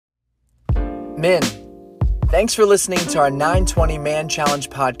Men, thanks for listening to our 920 Man Challenge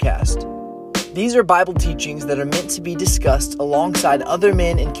podcast. These are Bible teachings that are meant to be discussed alongside other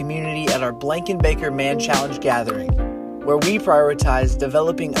men in community at our Blankenbaker Man Challenge gathering, where we prioritize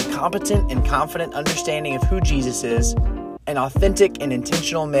developing a competent and confident understanding of who Jesus is and authentic and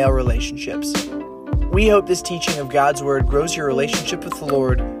intentional male relationships. We hope this teaching of God's Word grows your relationship with the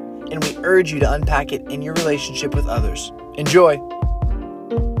Lord, and we urge you to unpack it in your relationship with others. Enjoy.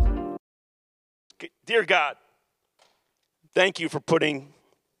 Dear God, thank you for putting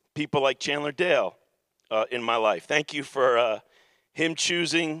people like Chandler Dale in my life. Thank you for him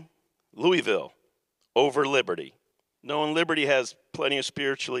choosing Louisville over Liberty. Knowing Liberty has plenty of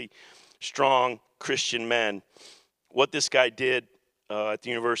spiritually strong Christian men. What this guy did at the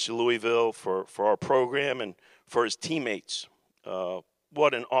University of Louisville for our program and for his teammates,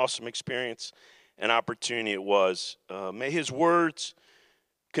 what an awesome experience and opportunity it was. May his words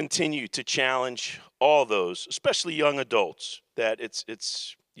continue to challenge all those, especially young adults, that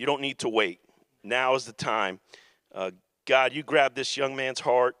it's you don't need to wait. Now is the time. God, you grabbed this young man's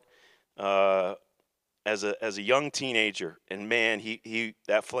heart as a young teenager, and man, he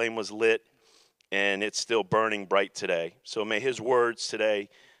that flame was lit, and it's still burning bright today. So may his words today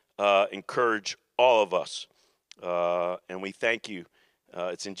encourage all of us, and we thank you.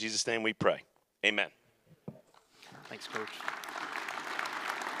 It's in Jesus' name we pray. Amen. Thanks, Coach.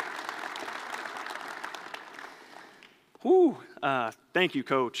 Whew, thank you,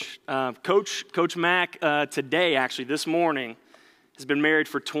 Coach. Coach Mack, today, actually, this morning, has been married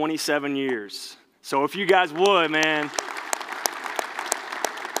for 27 years. So if you guys would, man.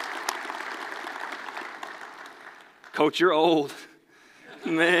 Coach, you're old.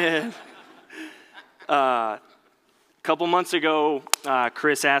 Man. A couple months ago,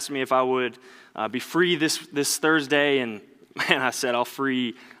 Chris asked me if I would be free this Thursday, and man, I said I'll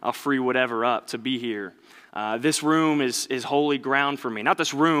free whatever up to be here. This room is holy ground for me. Not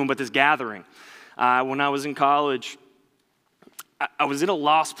this room, but this gathering. When I was in college, I was in a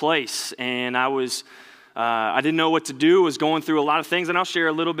lost place, and I didn't know what to do. I was going through a lot of things, and I'll share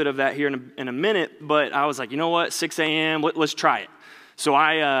a little bit of that here in a minute. But I was like, you know what? 6 a.m. Let's try it. So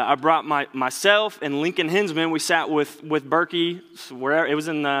I brought myself and Lincoln Hinsman. We sat with Berkey, where it was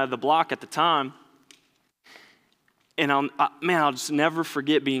in the block at the time. And I'll just never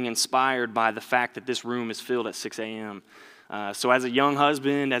forget being inspired by the fact that this room is filled at 6 a.m. So as a young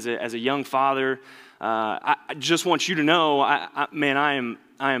husband, as a young father, I just want you to know, I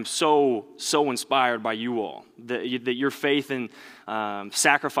am so inspired by you all. That your faith and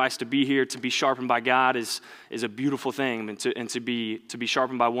sacrifice to be here, to be sharpened by God is a beautiful thing, and to be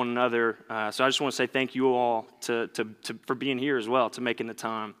sharpened by one another. So I just want to say thank you all for being here as well, to making the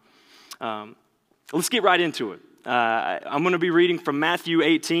time. Let's get right into it. I'm going to be reading from Matthew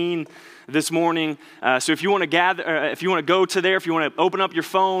 18 this morning. So if you want to if you want to go to there, if you want to open up your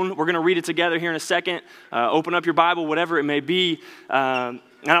phone, we're going to read it together here in a second. Open up your Bible, whatever it may be. And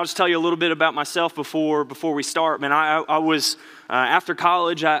I'll just tell you a little bit about myself before we start. Man, I was after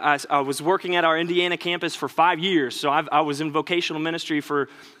college. I was working at our Indiana campus for 5 years. So I was in vocational ministry for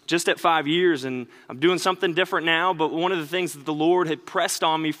just at 5 years, and I'm doing something different now. But one of the things that the Lord had pressed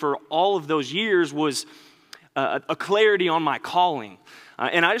on me for all of those years was a clarity on my calling.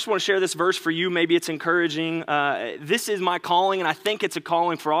 And I just want to share this verse for you. Maybe it's encouraging. This is my calling, and I think it's a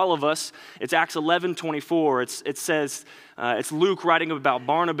calling for all of us. It's Acts 11:24. It says, it's Luke writing about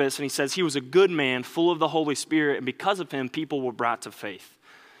Barnabas, and he says, he was a good man, full of the Holy Spirit, and because of him, people were brought to faith.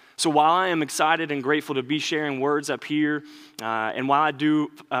 So while I am excited and grateful to be sharing words up here, and while I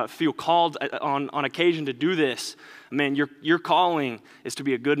do feel called on occasion to do this, man, your calling is to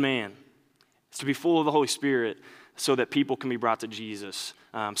be a good man. It's to be full of the Holy Spirit so that people can be brought to Jesus.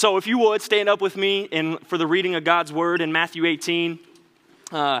 So if you would, stand up with me for the reading of God's Word in Matthew 18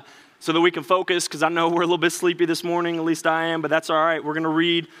 so that we can focus, because I know we're a little bit sleepy this morning, at least I am, but that's all right. We're going to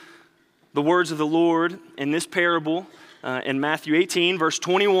read the words of the Lord in this parable in Matthew 18, verse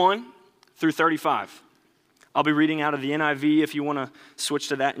 21 through 35. I'll be reading out of the NIV if you want to switch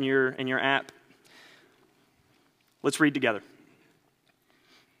to that in your app. Let's read together.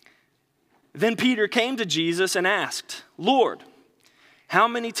 Then Peter came to Jesus and asked, Lord, how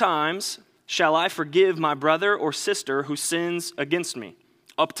many times shall I forgive my brother or sister who sins against me?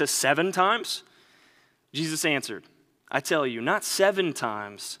 Up to 7 times? Jesus answered, I tell you, not 7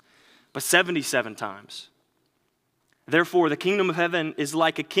 times, but 77 times. Therefore, the kingdom of heaven is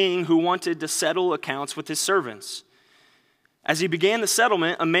like a king who wanted to settle accounts with his servants. As he began the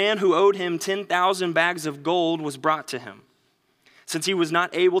settlement, a man who owed him 10,000 bags of gold was brought to him. Since he was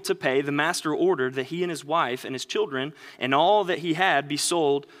not able to pay, the master ordered that he and his wife and his children and all that he had be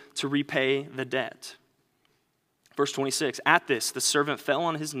sold to repay the debt. Verse 26, at this, the servant fell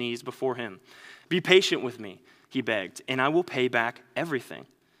on his knees before him. Be patient with me, he begged, and I will pay back everything.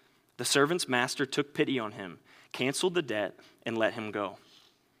 The servant's master took pity on him, canceled the debt, and let him go.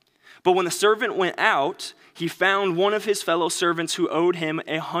 But when the servant went out, he found one of his fellow servants who owed him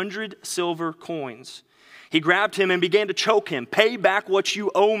 100 silver coins. He grabbed him and began to choke him. Pay back what you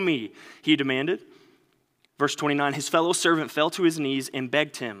owe me, he demanded. Verse 29, his fellow servant fell to his knees and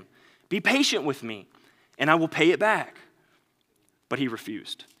begged him, be patient with me, and I will pay it back. But he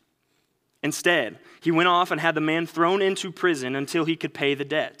refused. Instead, he went off and had the man thrown into prison until he could pay the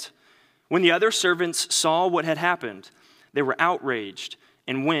debt. When the other servants saw what had happened, they were outraged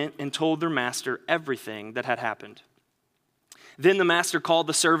and went and told their master everything that had happened. Then the master called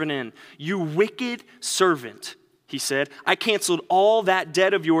the servant in. You wicked servant, he said. I canceled all that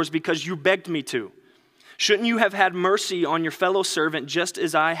debt of yours because you begged me to. Shouldn't you have had mercy on your fellow servant just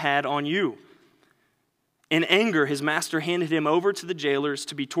as I had on you? In anger, his master handed him over to the jailers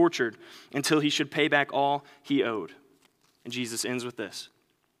to be tortured until he should pay back all he owed. And Jesus ends with this.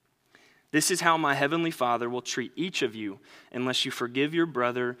 This is how my heavenly Father will treat each of you unless you forgive your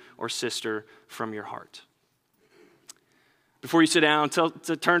brother or sister from your heart. Before you sit down,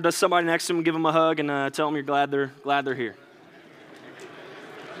 turn to somebody next to them, give them a hug, and tell them you're glad they're here.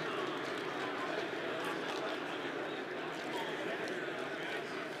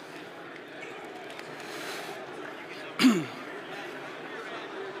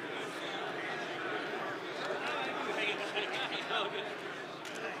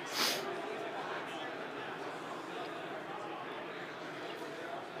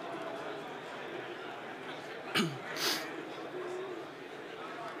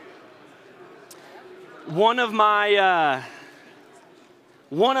 One of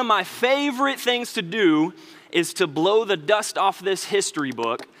my favorite things to do is to blow the dust off this history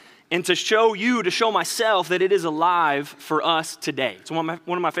book and to show myself that it is alive for us today. It's one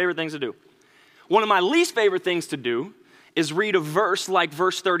of my favorite things to do. One of my least favorite things to do is read a verse like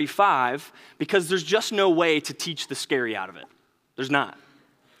verse 35 because there's just no way to teach the scary out of it. There's not.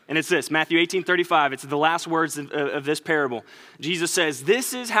 And it's this, Matthew 18:35. It's the last words of this parable. Jesus says,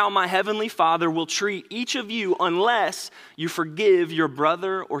 this is how my heavenly Father will treat each of you unless you forgive your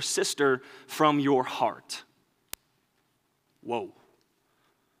brother or sister from your heart. Whoa.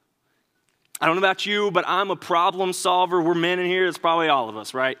 I don't know about you, but I'm a problem solver. We're men in here. It's probably all of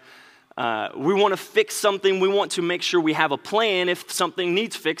us, right? We want to fix something. We want to make sure we have a plan if something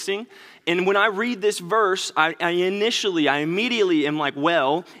needs fixing. And when I read this verse, I immediately am like,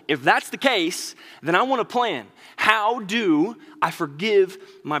 well, if that's the case, then I want a plan. How do I forgive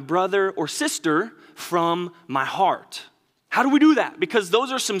my brother or sister from my heart? How do we do that? Because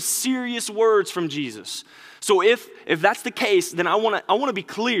those are some serious words from Jesus. So if that's the case, then I want to be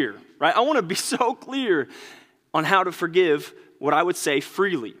clear, right? I want to be so clear on how to forgive what I would say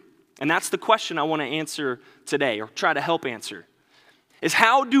freely. And that's the question I want to answer today, or try to help answer, is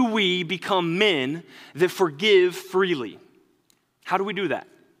how do we become men that forgive freely? How do we do that?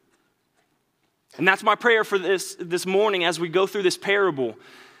 And that's my prayer for this morning as we go through this parable,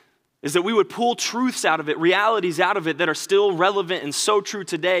 is that we would pull truths out of it, realities out of it that are still relevant and so true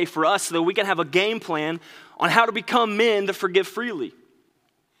today for us so that we can have a game plan on how to become men that forgive freely.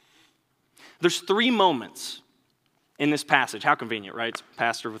 There's 3 moments in this passage. How convenient, right? It's a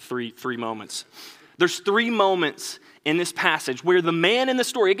pastor with three moments. There's 3 moments in this passage where the man in the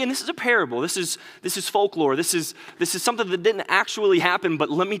story, again, this is a parable. This is folklore. This is something that didn't actually happen, but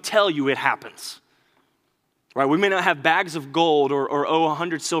let me tell you, it happens. Right? We may not have bags of gold or owe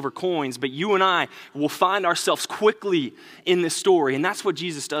 100 silver coins, but you and I will find ourselves quickly in this story, and that's what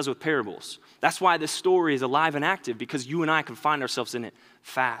Jesus does with parables. That's why this story is alive and active, because you and I can find ourselves in it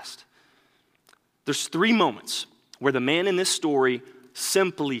fast. There's 3 moments where the man in this story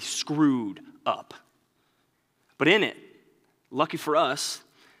simply screwed up. But in it, lucky for us,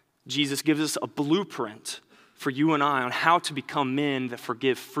 Jesus gives us a blueprint for you and I on how to become men that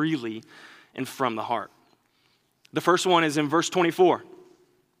forgive freely and from the heart. The first one is in verse 24.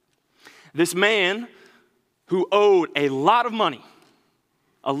 This man who owed a lot of money.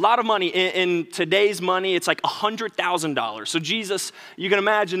 In today's money, it's like $100,000. So Jesus, you can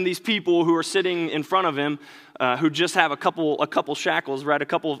imagine these people who are sitting in front of him who just have a couple shekels, right? A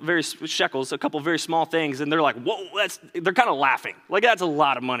couple very small things, and they're like, whoa, they're kind of laughing. Like, that's a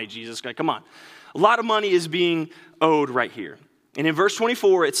lot of money, Jesus. Like, come on. A lot of money is being owed right here. And in verse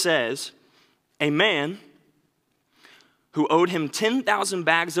 24, it says, a man who owed him 10,000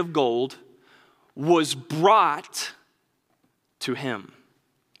 bags of gold was brought to him,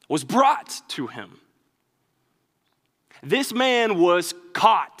 was brought to him. This man was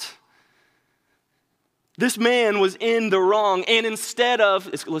caught. This man was in the wrong. And instead of,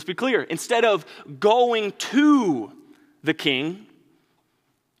 let's be clear, instead of going to the king,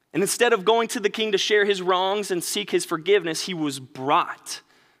 and instead of going to the king to share his wrongs and seek his forgiveness, he was brought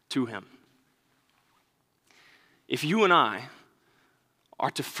to him. If you and I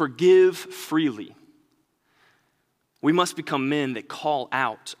are to forgive freely, we must become men that call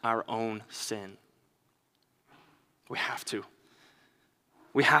out our own sin. We have to.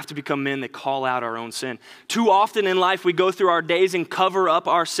 We have to become men that call out our own sin. Too often in life, we go through our days and cover up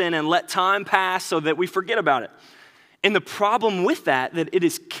our sin and let time pass so that we forget about it. And the problem with that it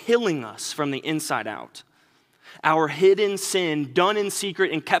is killing us from the inside out. Our hidden sin, done in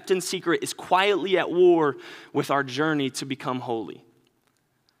secret and kept in secret, is quietly at war with our journey to become holy.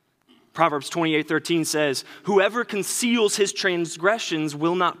 Proverbs 28:13 says, "Whoever conceals his transgressions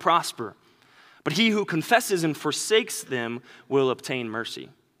will not prosper, but he who confesses and forsakes them will obtain mercy."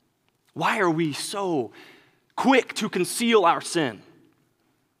 Why are we so quick to conceal our sin?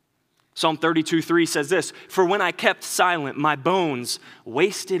 Psalm 32:3 says this, "For when I kept silent, my bones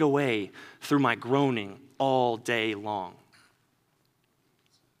wasted away through my groaning all day long."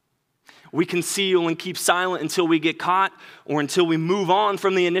 We conceal and keep silent until we get caught or until we move on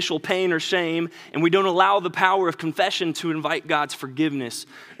from the initial pain or shame, and we don't allow the power of confession to invite God's forgiveness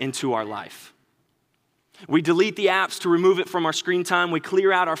into our life. We delete the apps to remove it from our screen time. We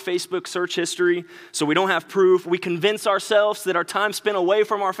clear out our Facebook search history so we don't have proof. We convince ourselves that our time spent away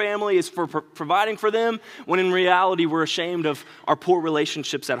from our family is for providing for them, when in reality we're ashamed of our poor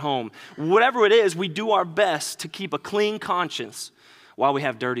relationships at home. Whatever it is, we do our best to keep a clean conscience while we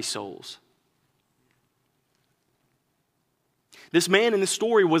have dirty souls. This man in the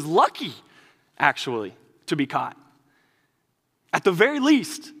story was lucky, actually, to be caught. At the very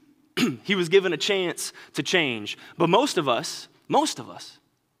least, he was given a chance to change. But most of us,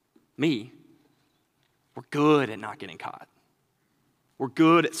 me, we're good at not getting caught. We're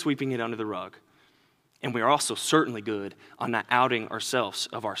good at sweeping it under the rug. And we are also certainly good on not outing ourselves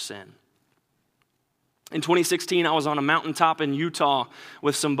of our sin. In 2016, I was on a mountaintop in Utah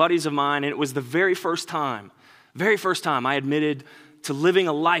with some buddies of mine, and it was the very first time I admitted to living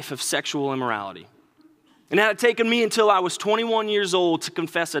a life of sexual immorality. And it had taken me until I was 21 years old to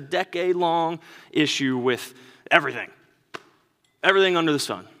confess a decade-long issue with everything under the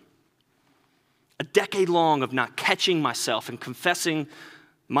sun. A decade long of not catching myself and confessing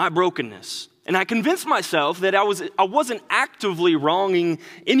my brokenness. And I convinced myself that I wasn't actively wronging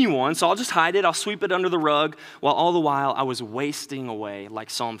anyone, so I'll just hide it, I'll sweep it under the rug, while all the while I was wasting away, like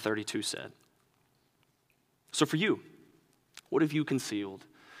Psalm 32 said. So for you, what have you concealed?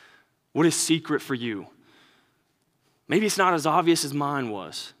 What is secret for you? Maybe it's not as obvious as mine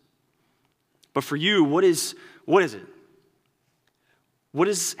was. But for you, what is it?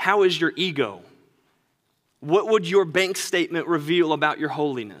 How is your ego? What would your bank statement reveal about your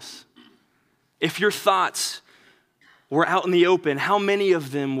holiness? If your thoughts were out in the open, how many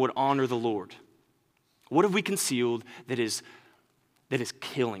of them would honor the Lord? What have we concealed that is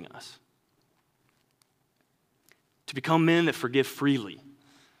killing us? To become men that forgive freely,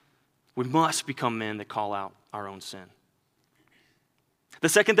 we must become men that call out our own sin. The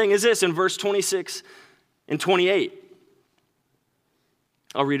second thing is this, in verse 26 and 28.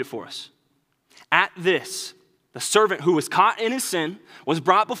 I'll read it for us. At this, the servant who was caught in his sin was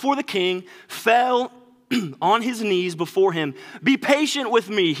brought before the king, fell on his knees before him. "Be patient with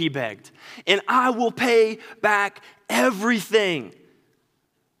me," he begged, "and I will pay back everything."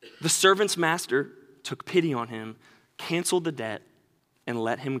 The servant's master took pity on him, canceled the debt, and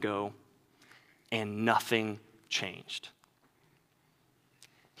let him go, and nothing changed.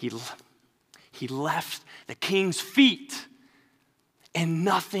 He left the king's feet, and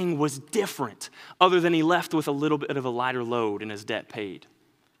nothing was different other than he left with a little bit of a lighter load and his debt paid.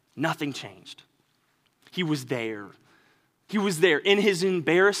 Nothing changed. He was there. He was there in his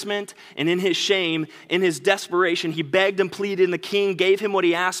embarrassment and in his shame, in his desperation. He begged and pleaded, and the king gave him what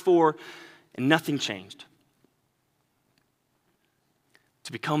he asked for, and nothing changed.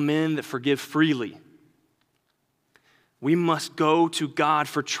 To become men that forgive freely, we must go to God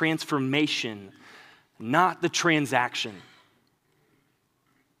for transformation, not the transaction.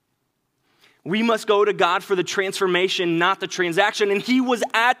 We must go to God for the transformation, not the transaction. And he was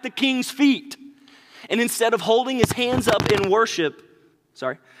at the king's feet. And instead of holding his hands up in worship,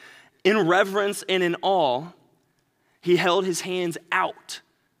 in reverence and in awe, he held his hands out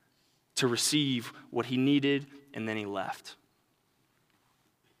to receive what he needed, and then he left.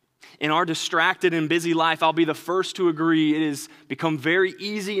 In our distracted and busy life, I'll be the first to agree it has become very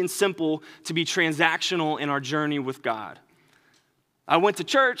easy and simple to be transactional in our journey with God. I went to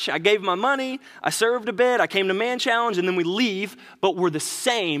church, I gave my money, I served a bit, I came to Man Challenge, and then we leave, but we're the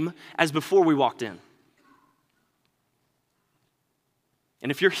same as before we walked in.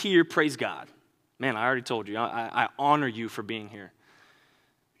 And if you're here, praise God. Man, I already told you, I honor you for being here.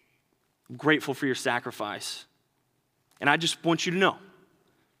 I'm grateful for your sacrifice. And I just want you to know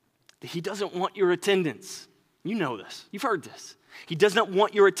that he doesn't want your attendance. You know this. You've heard this. He does not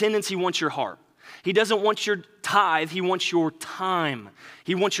want your attendance. He wants your heart. He doesn't want your tithe. He wants your time.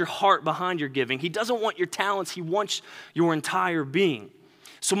 He wants your heart behind your giving. He doesn't want your talents. He wants your entire being.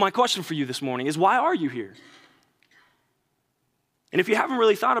 So my question for you this morning is, why are you here? And if you haven't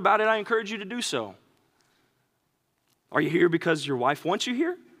really thought about it, I encourage you to do so. Are you here because your wife wants you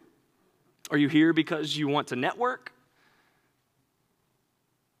here? Are you here because you want to network?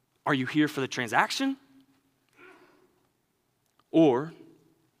 Are you here for the transaction? Or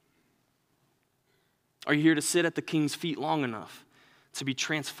are you here to sit at the King's feet long enough to be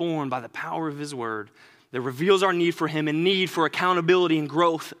transformed by the power of his word that reveals our need for him and need for accountability and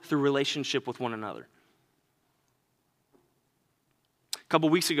growth through relationship with one another? A couple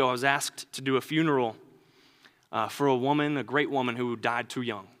weeks ago, I was asked to do a funeral for a woman, a great woman who died too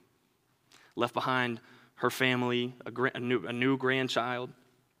young, left behind her family, a new grandchild.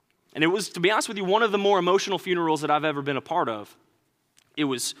 And it was, to be honest with you, one of the more emotional funerals that I've ever been a part of. It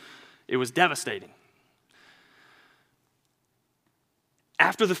was devastating.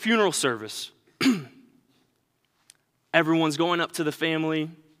 After the funeral service, everyone's going up to the family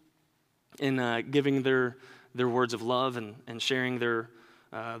and giving their words of love and sharing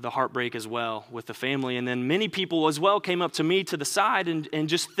the heartbreak as well with the family. And then many people as well came up to me to the side and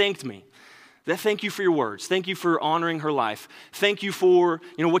just thanked me. Thank you for your words. Thank you for honoring her life. Thank you for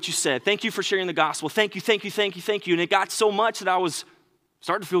what you said. Thank you for sharing the gospel. Thank you, thank you, thank you, thank you. And it got so much that I was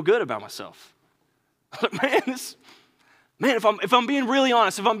starting to feel good about myself. Man, if I'm being really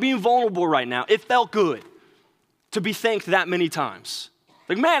honest, if I'm being vulnerable right now, it felt good to be thanked that many times.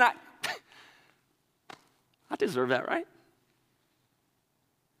 Like, man, I deserve that, right?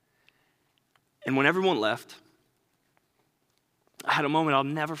 And when everyone left, I had a moment I'll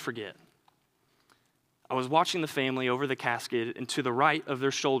never forget. I was watching the family over the casket, and to the right of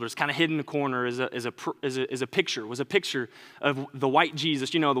their shoulders, kind of hidden in the corner, is a picture of the white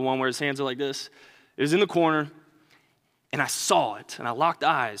Jesus. You know, the one where his hands are like this. It was in the corner, and I saw it, and I locked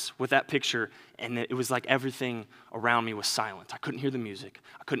eyes with that picture, and it was like everything around me was silent. I couldn't hear the music.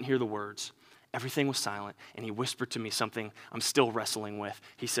 I couldn't hear the words. Everything was silent, and he whispered to me something I'm still wrestling with.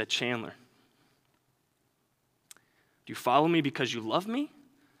 He said, "Chandler, do you follow me because you love me?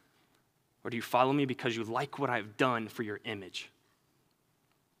 Or do you follow me because you like what I've done for your image?"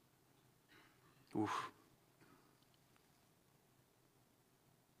 Oof.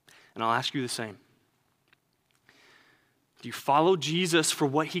 And I'll ask you the same. Do you follow Jesus for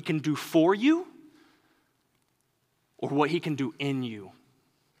what he can do for you or what he can do in you?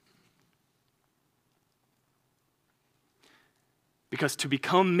 Because to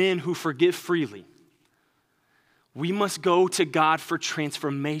become men who forgive freely, we must go to God for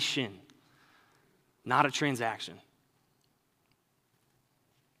transformation, not a transaction.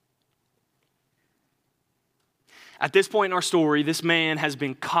 At this point in our story, this man has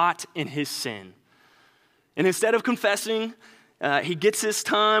been caught in his sin. And instead of confessing, he gets his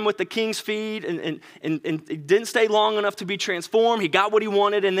time with the king's feet and he didn't stay long enough to be transformed. He got what he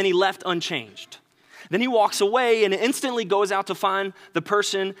wanted and then he left unchanged. Then he walks away and instantly goes out to find the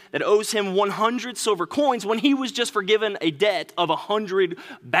person that owes him 100 silver coins when he was just forgiven a debt of 100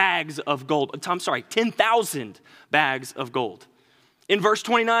 bags of gold. 10,000 bags of gold. In verse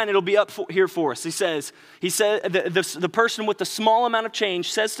 29, it'll be up here for us. He said, the person with the small amount of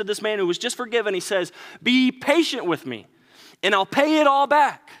change says to this man who was just forgiven, he says, "Be patient with me and I'll pay it all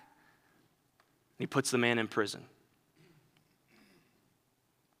back." And he puts the man in prison.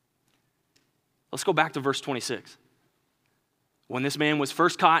 Let's go back to verse 26. When this man was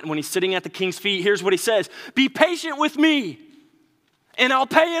first caught and when he's sitting at the king's feet, here's what he says: "Be patient with me and I'll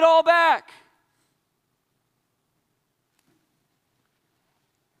pay it all back."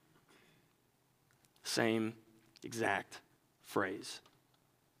 Same exact phrase.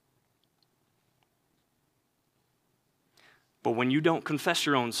 But when you don't confess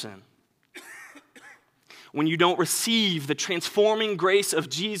your own sin, when you don't receive the transforming grace of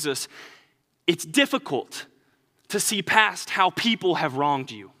Jesus, it's difficult to see past how people have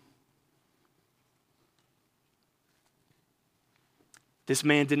wronged you. This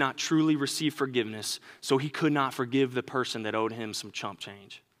man did not truly receive forgiveness, so he could not forgive the person that owed him some chump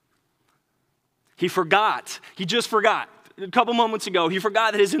change. He forgot. He just forgot. A couple moments ago, he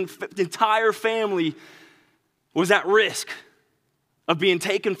forgot that his entire family was at risk of being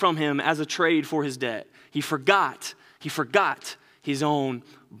taken from him as a trade for his debt. He forgot his own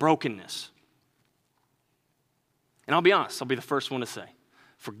brokenness. And I'll be honest, I'll be the first one to say,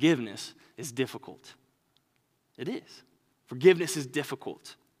 forgiveness is difficult. It is. Forgiveness is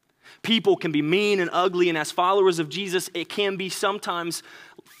difficult. People can be mean and ugly, and as followers of Jesus, it can be sometimes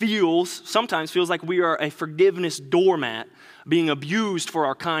feels like we are a forgiveness doormat being abused for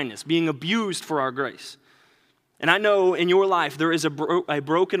our kindness, being abused for our grace. And I know in your life there is a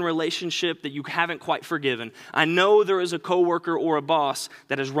broken relationship that you haven't quite forgiven. I know there is a coworker or a boss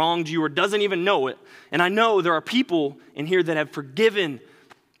that has wronged you or doesn't even know it. And I know there are people in here that have forgiven.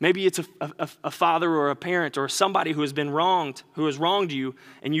 Maybe it's a father or a parent or somebody who has been wronged, who has wronged you,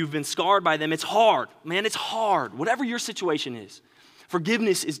 and you've been scarred by them. It's hard. Man, it's hard. Whatever your situation is,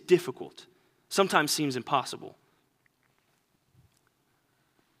 forgiveness is difficult. Sometimes seems impossible.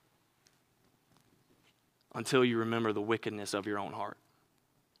 Until you remember the wickedness of your own heart.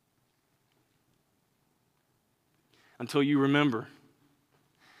 Until you remember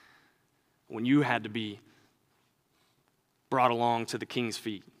when you had to be brought along to the king's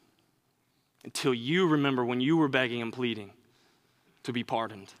feet. Until you remember when you were begging and pleading to be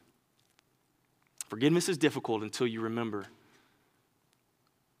pardoned. Forgiveness is difficult until you remember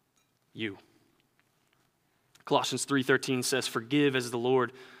you. Colossians 3:13 says, "Forgive as the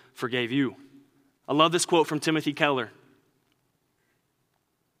Lord forgave you." I love this quote from Timothy Keller.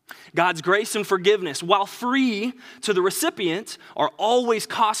 God's grace and forgiveness, while free to the recipient, are always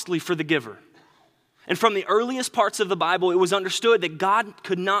costly for the giver. And from the earliest parts of the Bible, it was understood that God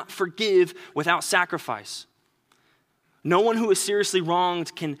could not forgive without sacrifice. No one who is seriously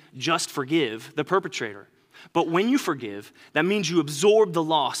wronged can just forgive the perpetrator. But when you forgive, that means you absorb the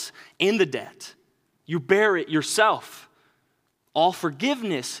loss and the debt. You bear it yourself. All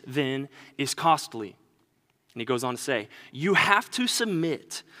forgiveness, then, is costly. And he goes on to say, you have to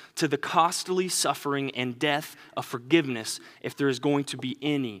submit to the costly suffering and death of forgiveness if there is going to be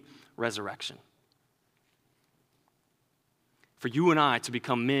any resurrection. For you and I to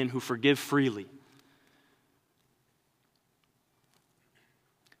become men who forgive freely,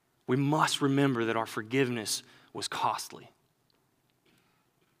 we must remember that our forgiveness was costly.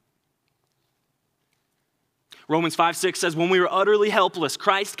 Romans 5:6 says, when we were utterly helpless,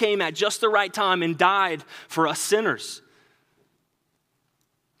 Christ came at just the right time and died for us sinners.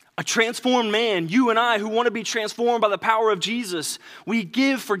 A transformed man, you and I who want to be transformed by the power of Jesus, we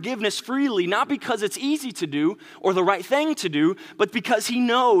give forgiveness freely, not because it's easy to do or the right thing to do, but because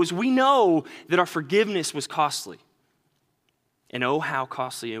we know that our forgiveness was costly. And oh, how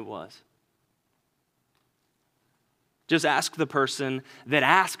costly it was. Just ask the person that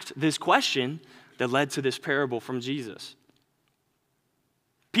asked this question that led to this parable from Jesus.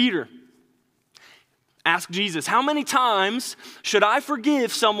 Peter asked Jesus, how many times should I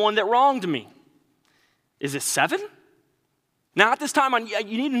forgive someone that wronged me? Is it 7? Now at this time,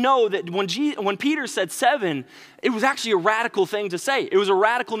 you need to know that when Peter said 7, it was actually a radical thing to say. It was a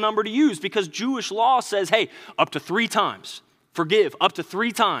radical number to use because Jewish law says, hey, up to 3 times. Forgive up to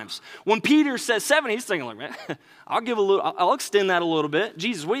 3 times. When Peter says 7, he's thinking like, man, I'll extend that a little bit.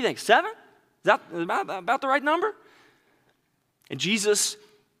 Jesus, what do you think, 7? Is that about the right number? And Jesus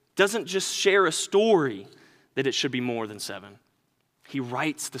doesn't just share a story that it should be more than 7. He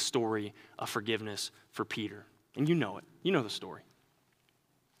writes the story of forgiveness for Peter. And you know it. You know the story.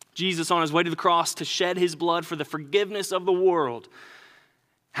 Jesus, on his way to the cross to shed his blood for the forgiveness of the world,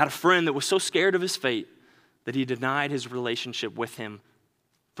 had a friend that was so scared of his fate that he denied his relationship with him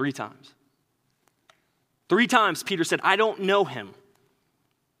 3 times. 3 times Peter said, I don't know him.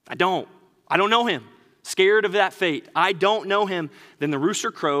 I don't know him. Scared of that fate. I don't know him. Then the rooster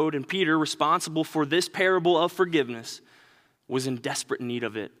crowed, and Peter, responsible for this parable of forgiveness, was in desperate need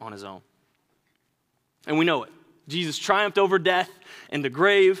of it on his own. And we know it. Jesus triumphed over death and the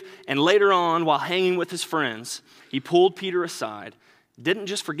grave, and later on, while hanging with his friends, he pulled Peter aside, didn't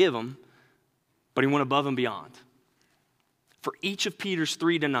just forgive him, but he went above and beyond. For each of Peter's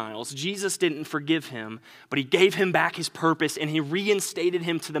 3 denials, Jesus didn't forgive him, but he gave him back his purpose and he reinstated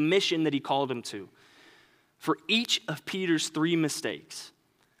him to the mission that he called him to. For each of Peter's 3 mistakes,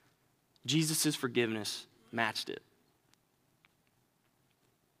 Jesus' forgiveness matched it.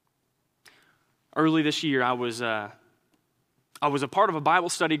 Early this year, I was a part of a Bible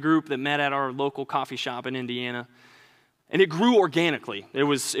study group that met at our local coffee shop in Indiana. And it grew organically. It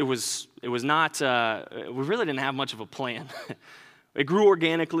was not, we really didn't have much of a plan. It grew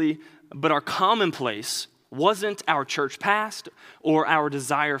organically, but our commonplace wasn't our church past or our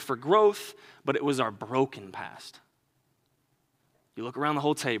desire for growth, but it was our broken past. You look around the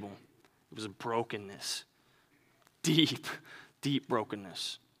whole table, it was a brokenness. Deep, deep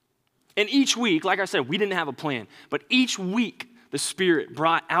brokenness. And each week, like I said, we didn't have a plan, but each week the Spirit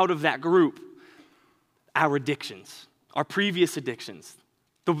brought out of that group our addictions, our previous addictions,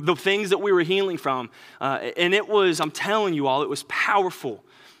 the things that we were healing from. And it was, I'm telling you all, it was powerful.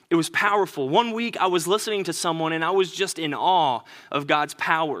 It was powerful. One week I was listening to someone and I was just in awe of God's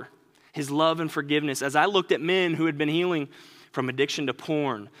power, his love and forgiveness, as I looked at men who had been healing from addiction to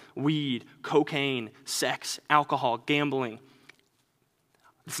porn, weed, cocaine, sex, alcohol, gambling.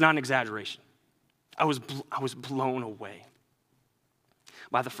 It's not an exaggeration. I was blown away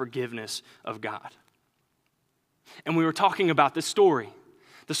by the forgiveness of God. And we were talking about this story,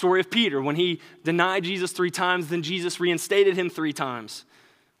 the story of Peter. When he denied Jesus 3 times, then Jesus reinstated him 3 times.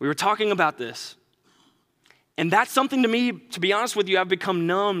 We were talking about this. And that's something to me, to be honest with you, I've become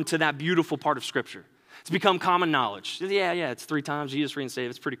numb to that beautiful part of Scripture. It's become common knowledge. Yeah, it's 3 times. Jesus reinstated.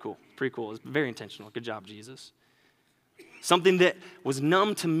 It's pretty cool. Pretty cool. It's very intentional. Good job, Jesus. Something that was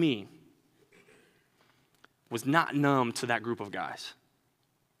numb to me was not numb to that group of guys.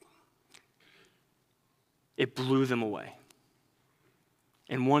 It blew them away.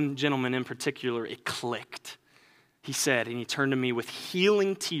 And one gentleman in particular, it clicked. He said, and he turned to me with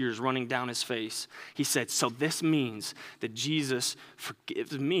healing tears running down his face. He said, so this means that Jesus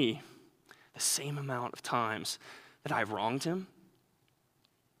forgives me the same amount of times that I've wronged him?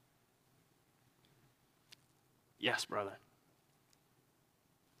 Yes, brother.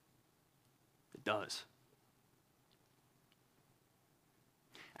 It does.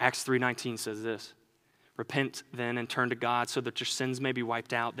 Acts 3:19 says this, repent then and turn to God so that your sins may be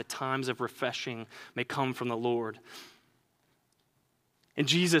wiped out, that times of refreshing may come from the Lord. And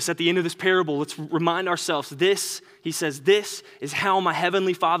Jesus, at the end of this parable, let's remind ourselves this, he says, this is how my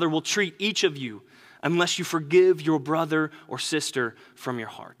heavenly Father will treat each of you unless you forgive your brother or sister from your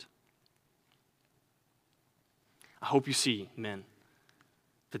heart. I hope you see, men,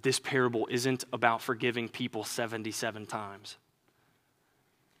 that this parable isn't about forgiving people 77 times.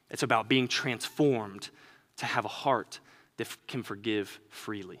 It's about being transformed to have a heart that can forgive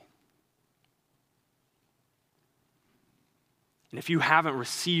freely. And if you haven't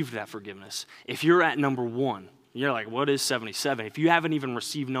received that forgiveness, if you're at number 1, you're like, what is 77? If you haven't even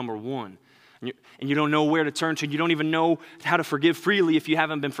received number 1, and you don't know where to turn to, you don't even know how to forgive freely if you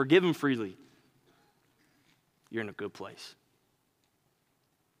haven't been forgiven freely, you're in a good place.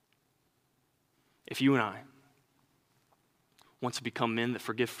 If you and I want to become men that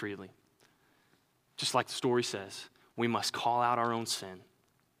forgive freely, just like the story says, we must call out our own sin.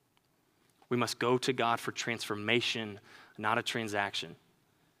 We must go to God for transformation, not a transaction.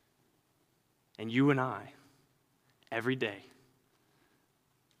 And you and I, every day,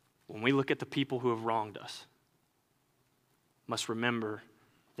 when we look at the people who have wronged us, must remember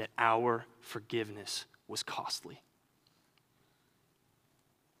that our forgiveness was costly.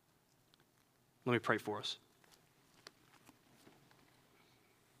 Let me pray for us.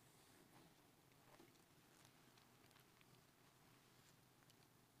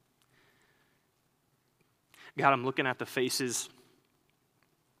 God, I'm looking at the faces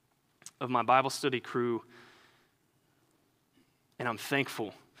of my Bible study crew, and I'm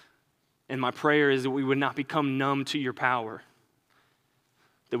thankful. And my prayer is that we would not become numb to your power,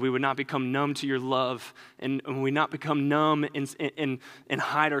 that we would not become numb to your love, and we not become numb and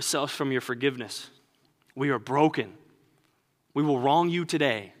hide ourselves from your forgiveness. We are broken. We will wrong you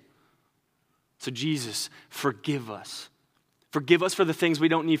today. So Jesus, forgive us. Forgive us for the things we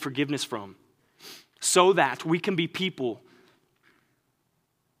don't need forgiveness from, so that we can be people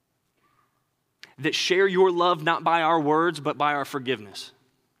that share your love not by our words, but by our forgiveness.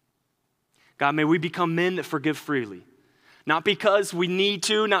 God, may we become men that forgive freely. Not because we need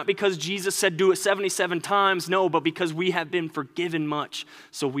to, not because Jesus said do it 77 times, no, but because we have been forgiven much,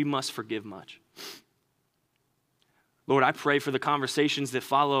 so we must forgive much. Lord, I pray for the conversations that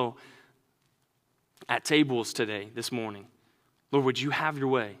follow at tables today, this morning. Lord, would you have your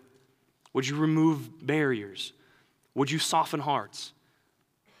way? Would you remove barriers? Would you soften hearts?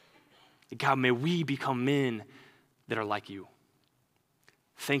 God, may we become men that are like you.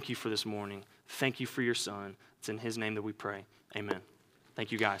 Thank you for this morning. Thank you for your son. It's in his name that we pray. Amen.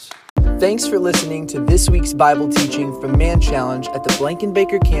 Thank you, guys. Thanks for listening to this week's Bible teaching from Man Challenge at the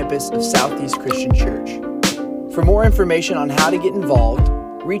Blankenbaker campus of Southeast Christian Church. For more information on how to get involved,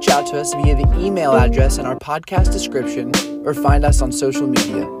 reach out to us via the email address in our podcast description or find us on social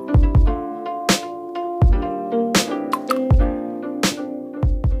media.